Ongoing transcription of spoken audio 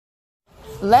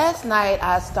Last night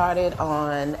I started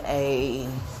on a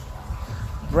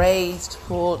braised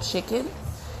pulled chicken.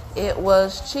 It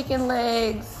was chicken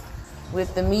legs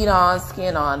with the meat on,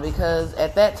 skin on, because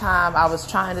at that time I was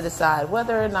trying to decide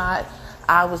whether or not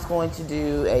I was going to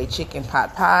do a chicken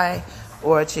pot pie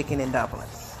or a chicken and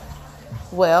dumplings.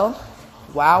 Well,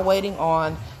 while waiting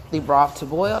on the broth to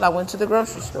boil, I went to the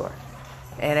grocery store.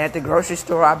 And at the grocery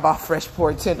store, I bought fresh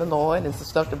pork tenderloin and some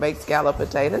stuff to bake scallop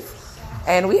potatoes.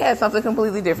 And we had something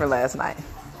completely different last night.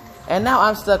 And now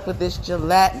I'm stuck with this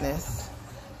gelatinous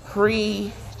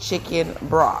pre-chicken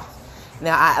broth.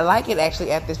 Now, I like it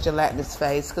actually at this gelatinous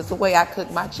phase because the way I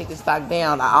cook my chicken stock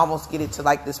down, I almost get it to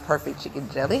like this perfect chicken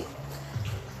jelly.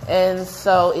 And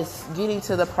so it's getting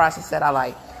to the process that I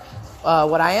like.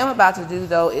 What I am about to do,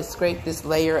 though, is scrape this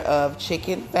layer of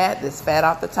chicken fat, this fat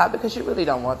off the top, because you really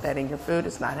don't want that in your food.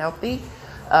 It's not healthy.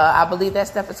 I believe that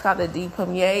stuff is called the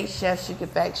depommier. Chefs, you can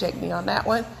fact check me on that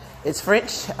one. It's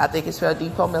French. I think it's spelled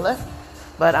depommier.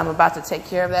 But I'm about to take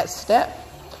care of that step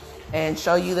and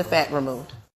show you the fat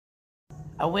removed.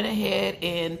 I went ahead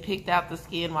and picked out the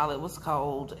skin while it was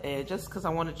cold, and just because I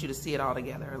wanted you to see it all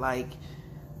together. Like,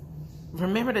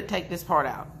 remember to take this part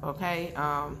out, okay?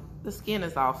 The skin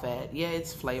is all fat. Yeah,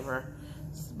 it's flavor.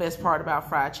 The best part about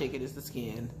fried chicken is the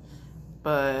skin.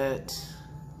 But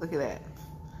look at that.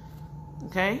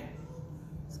 Okay?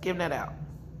 Skim that out.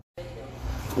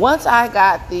 Once I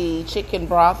got the chicken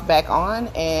broth back on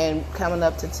and coming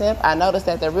up to temp, I noticed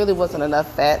that there really wasn't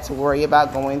enough fat to worry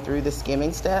about going through the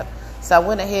skimming step. So I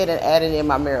went ahead and added in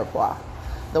my mirepoix.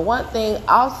 The one thing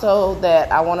also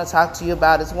that I want to talk to you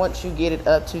about is once you get it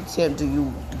up to temp, do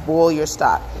you boil your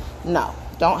stock? No.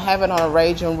 Don't have it on a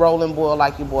raging, rolling boil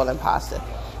like you're boiling pasta.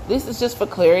 This is just for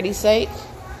clarity's sake.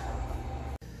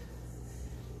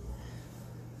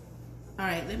 All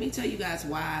right, let me tell you guys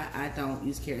why I don't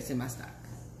use carrots in my stock.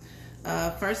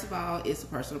 First of all, it's a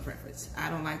personal preference. I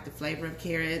don't like the flavor of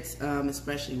carrots,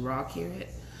 especially raw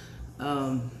carrot.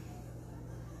 And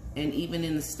even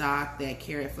in the stock, that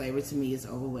carrot flavor to me is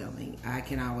overwhelming. I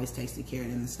can always taste the carrot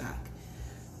in the stock.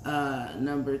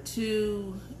 Number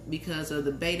two, because of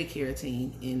the beta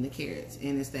carotene in the carrots,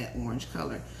 and it's that orange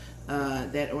color.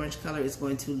 That orange color is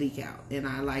going to leak out, and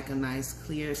I like a nice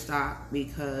clear stock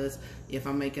because if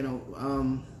I'm making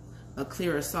a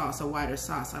clearer sauce, a whiter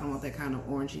sauce, I don't want that kind of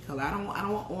orangey color. I don't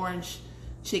want orange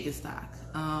chicken stock,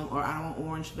 or I don't want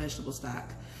orange vegetable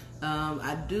stock.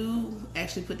 I do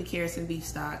actually put the carrots in beef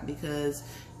stock because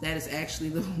that is actually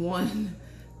the one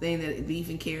thing that beef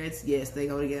and carrots, yes, they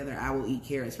go together. I will eat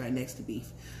carrots right next to beef.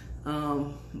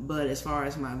 But as far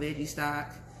as my veggie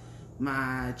stock,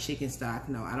 my chicken stock,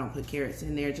 no, I don't put carrots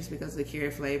in there just because of the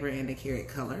carrot flavor and the carrot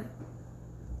color.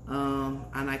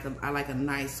 I like a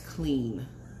nice, clean,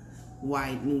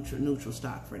 white, neutral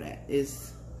stock for that.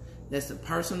 That's a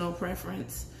personal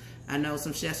preference. I know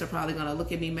some chefs are probably gonna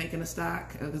look at me making a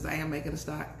stock, because I am making a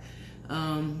stock,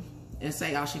 and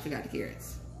say, oh, she forgot the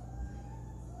carrots.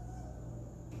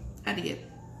 I did.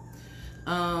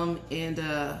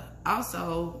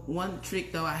 Also, one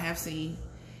trick though I have seen,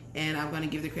 and I'm gonna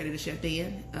give the credit to Chef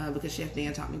Dan, because Chef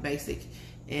Dan taught me basic,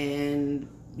 and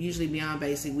usually beyond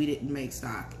basic, we didn't make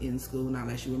stock in school, not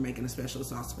unless you were making a special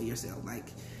sauce for yourself.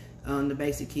 Like, the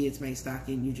basic kids make stock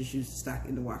and you just use the stock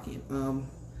in the walk-in.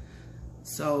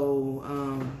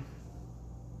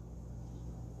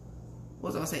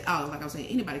 What was I gonna say? Oh, like I was saying,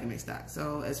 anybody can make stock.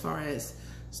 So as far as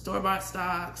store-bought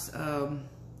stocks,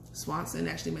 Swanson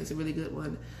actually makes a really good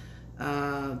one.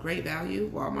 Great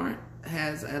Value, Walmart,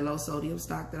 has a low sodium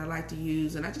stock that I like to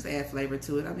use, and I just add flavor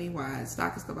to it. I mean, why?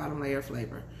 Stock is the bottom layer of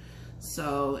flavor.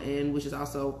 So, and which is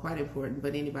also quite important,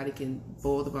 but anybody can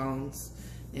boil the bones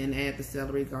and add the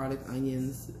celery, garlic,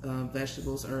 onions,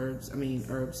 vegetables, herbs,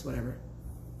 whatever.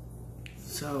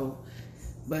 So,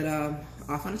 but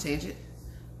off on a tangent,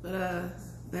 but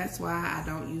that's why I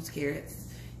don't use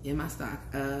carrots in my stock.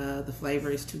 The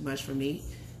flavor is too much for me.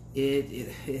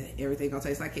 Everything gonna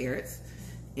taste like carrots,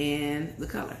 and the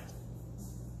color.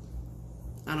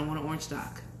 I don't want an orange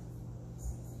stock.